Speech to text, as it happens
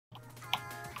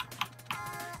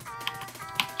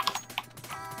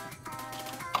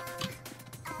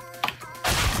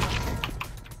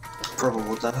Purple,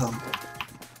 what the hell?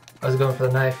 I was going for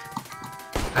the knife.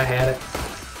 I had it.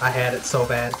 I had it so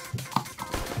bad.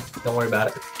 Don't worry about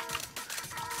it.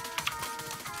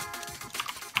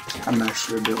 I'm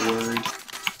actually a bit worried.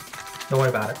 Don't worry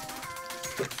about it.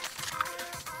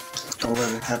 Don't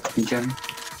let it happen again.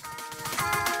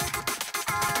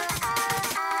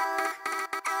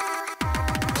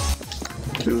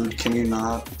 Dude, can you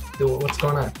not? Dude, what's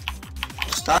going on?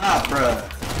 Stop, bruh!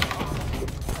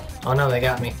 Oh no, they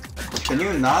got me. Can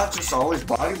you not just always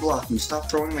body block me? Stop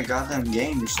throwing the goddamn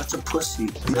game. You're such a pussy.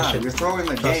 Nah, you're throwing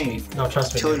the Trust game. me. No,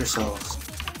 trust me. Kill dude.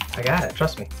 yourself. I got it.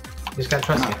 Trust me. You just gotta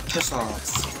trust Nah, me. piss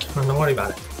off. Don't worry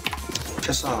about it.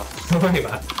 Piss off. Don't worry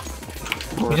about it.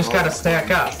 We just gotta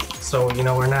stack up. So, you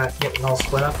know, we're not getting all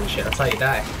split up and shit. That's how you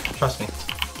die. Trust me.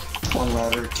 One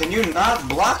ladder. Can you not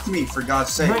block me, for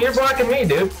God's sake? No, you're blocking me,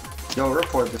 dude. Yo,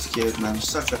 report this kid, man. He's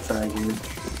such a faggot.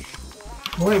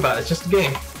 Don't worry about it. It's just a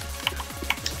game.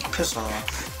 Piss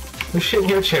off. We're shitting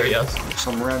your Cheerios.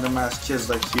 Some random ass kids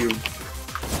like you.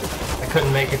 I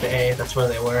couldn't make it to A. That's where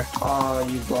they were. Oh,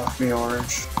 you blocked me,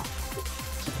 Orange.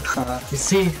 You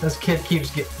see, this kid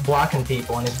keeps blocking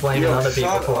people and he's blaming other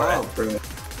people for it. Bro.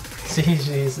 See,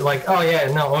 he's like, oh yeah,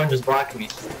 no, Orange is blocking me.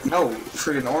 No,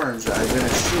 freaking Orange, I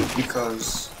didn't shoot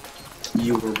because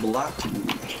you were blocking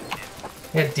me.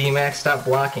 Yeah, D-Max, stop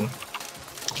blocking.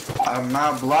 I'm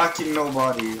not blocking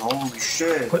nobody. Holy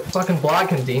shit. Quit fucking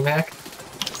blocking, D-Mac.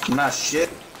 I'm not shit.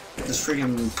 This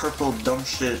freaking purple dumb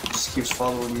shit just keeps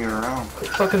following me around.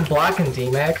 Quit fucking blocking,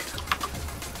 D-Mac.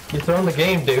 You're throwing the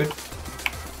game, dude.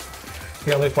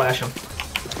 Here, let me flash him.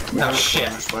 Oh shit.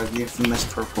 Why do you from this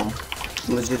purple?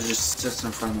 Legit just sits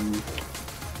in front of me.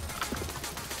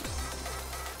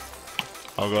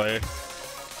 I'll go A.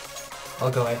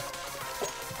 I'll go A.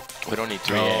 We don't need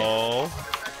 3A. No.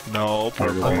 No,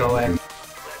 purple. I'll go A.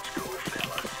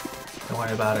 Don't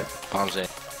worry about it. Bombs A.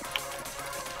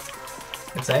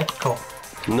 It's A? Cool.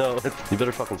 No, you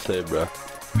better fucking save, bro.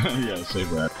 Yeah,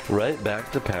 save that. Right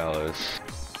back to Palace.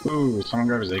 Ooh, someone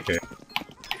grab his AK.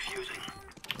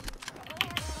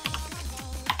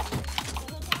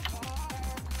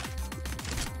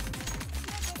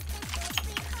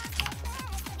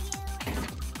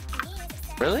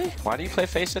 Really? Why do you play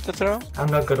face at the throw? I'm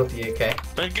not good with the AK.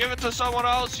 Then give it to someone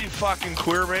else, you fucking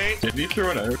queer mate. Did you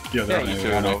throw it out? Yeah, you threw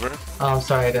it over. Oh, I'm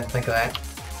sorry, I didn't think of that.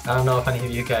 I don't know if any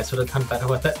of you guys would have done better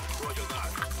with it.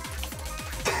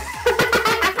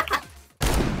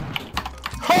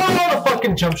 Oh, the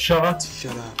fucking jump shot!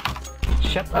 Shut up.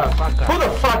 Shut the fuck up. Who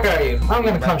the fuck are you? I'm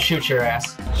gonna come shoot your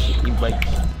ass. You like...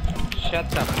 Shut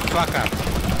the fuck up.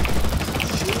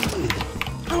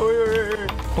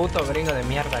 Puto gringo de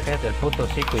mierda, cállate el puto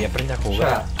hocico y aprende a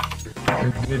jugar.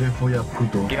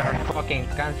 You are fucking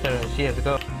cancer in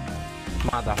CSGO.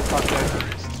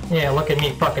 Motherfucker. Yeah, look at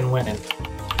me fucking winning.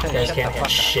 You guys Shut can't the hit fuck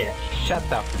shit. up. Shut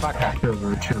the fuck up.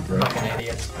 Chill, bro. Fucking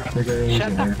idiots.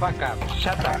 Shut the fuck up.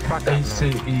 Shut the fuck up. ACE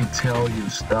tell you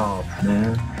stop,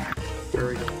 man.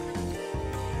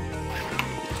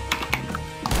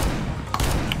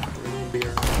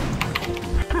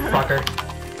 Fucker.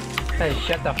 Hey,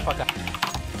 shut the fuck up.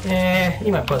 Eh,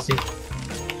 you my pussy.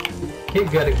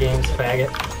 Get good at games, faggot.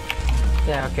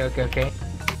 Yeah, okay.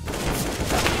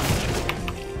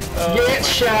 Get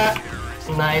shot!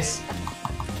 Nice.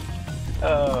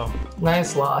 Oh.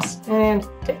 Nice loss. And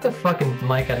take the fucking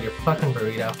mic out of your fucking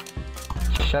burrito.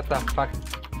 Shut the fuck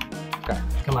up.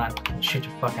 Come on, shoot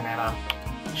your fucking head off.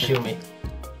 Shoot me.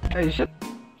 Hey, shut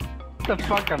the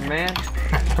fuck up, man.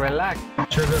 Relax.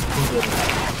 Shut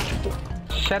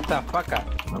the fuck up.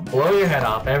 I'll blow your head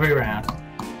off every round.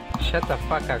 Shut the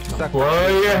fuck up. Suck. Blow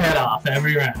your head off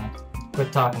every round.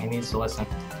 Quit talking, he needs to listen.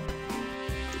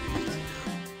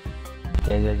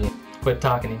 Yeah. Quit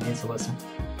talking, he needs to listen.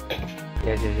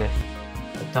 Yes.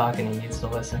 Quit talking, he needs to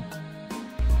listen.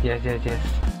 Yes.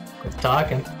 Quit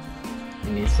talking,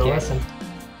 he needs to listen.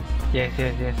 Yes.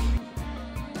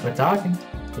 Quit talking,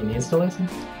 he needs to listen.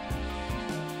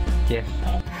 Yes.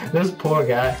 This poor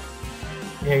guy.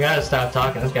 You gotta stop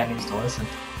talking, this guy needs to listen.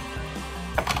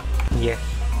 Yes.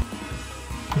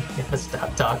 You gotta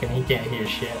stop talking, he can't hear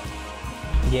shit.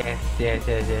 Yes.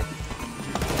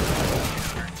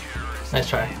 Nice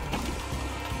try.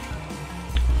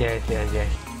 Yes.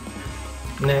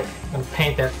 Nick, I'm gonna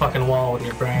paint that fucking wall with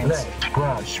your brains. Let's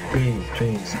crush big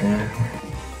face, man.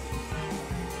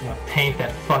 I'm gonna paint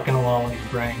that fucking wall with your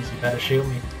brains. You better shoot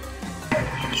me.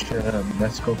 Shut up.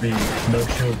 Let's go B. No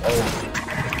shoot. Oh.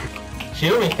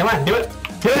 Shoot me, come on, do it!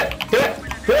 Do it,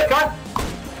 come on!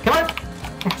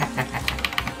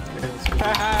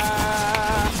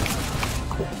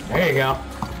 There you go.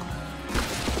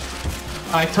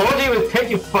 I told you it would hit,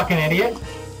 you fucking idiot!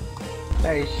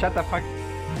 Hey, shut the fuck.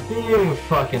 You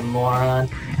fucking moron.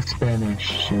 Spanish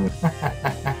shit.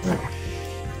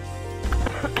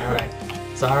 Alright.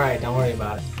 It's alright, don't worry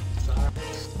about it.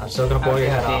 I'm still gonna blow your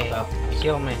head off though.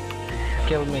 Kill me.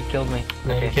 Kill me, kill me.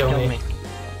 No, you Okay, kill me.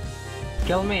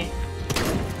 Kill me.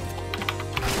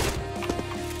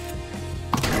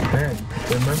 Man,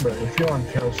 remember, if you want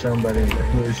to kill somebody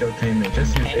who is your teammate,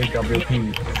 just use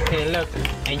AWP. Hey, look.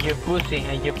 And your pussy,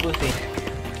 and your pussy.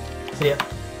 See ya.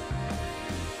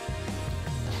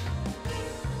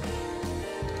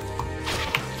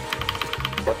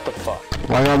 What the fuck?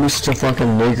 Why gotta be such a fucking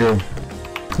nigger?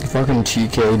 You fucking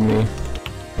TK'd me.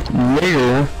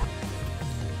 Nigger?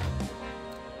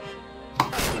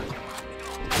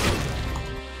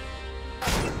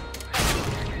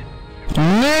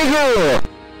 Nigger!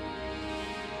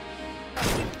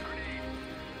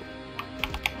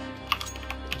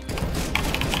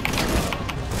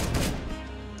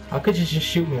 How could you just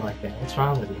shoot me like that? What's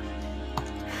wrong with you?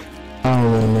 I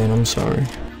don't know, man. I'm sorry.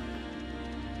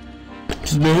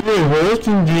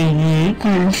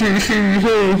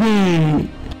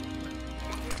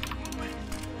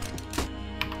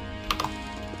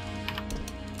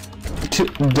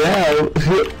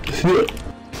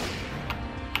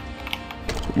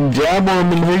 Dab on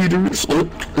them haters.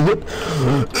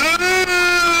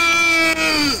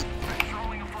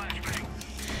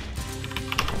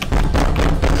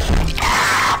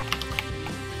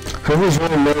 Whoever's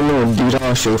running down there and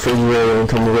DDoS your refrigerator and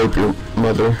come rape your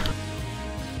mother.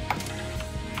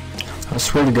 I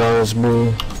swear to God, it's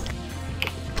bull.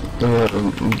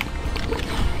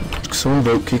 Someone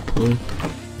vote kick Blue.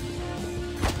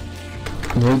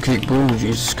 Vote kick Blue,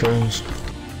 Jesus Christ.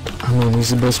 I mean, he's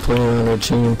the best player on our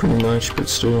team pretty much, but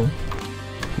still.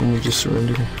 We need to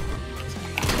surrender.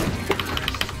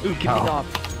 Ooh, give me off.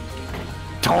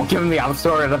 Don't give me, I'll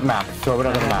throw it at the map. Throw it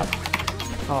at the map.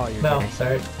 Oh, you're No, kidding.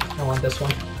 sorry. I want this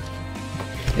one.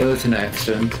 It was an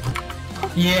accident.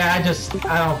 Yeah,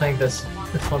 I don't think this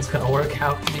one's gonna work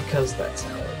out because that's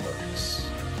how it works.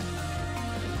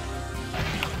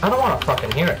 I don't want to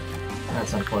fucking hear it.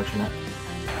 That's unfortunate.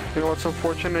 You know what's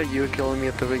unfortunate? You killing me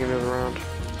at the beginning of the round.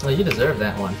 Well, you deserve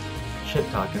that one. Shit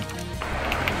talking.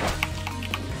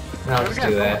 I'll just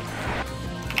do that.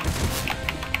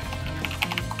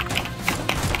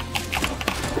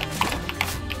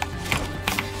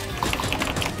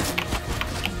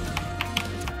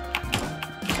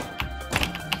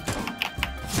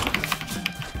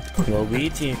 Low B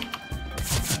team.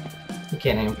 You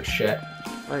can't aim for shit.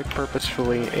 I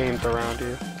purposefully aimed around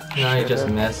you. No, you just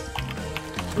Shithead. missed.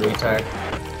 Retard.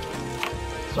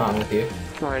 What's wrong with you?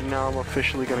 Alright, now I'm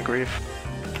officially gonna grieve.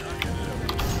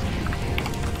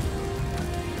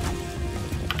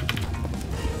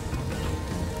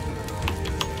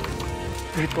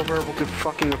 People verbal to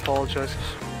fucking apologize.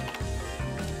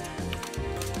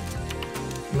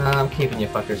 Nah, I'm keeping you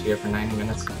fuckers here for 90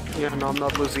 minutes. Yeah, no, I'm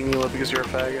not losing Ela because you're a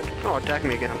faggot. Oh, attack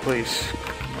me again, please.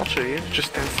 I'll show you. Just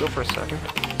stand still for a second.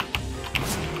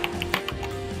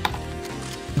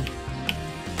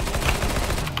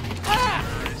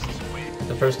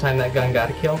 The first time that gun got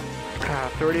a kill?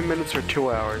 30 minutes or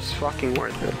 2 hours. Fucking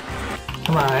worth it.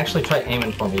 Come on, actually try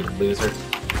aiming for me, you loser.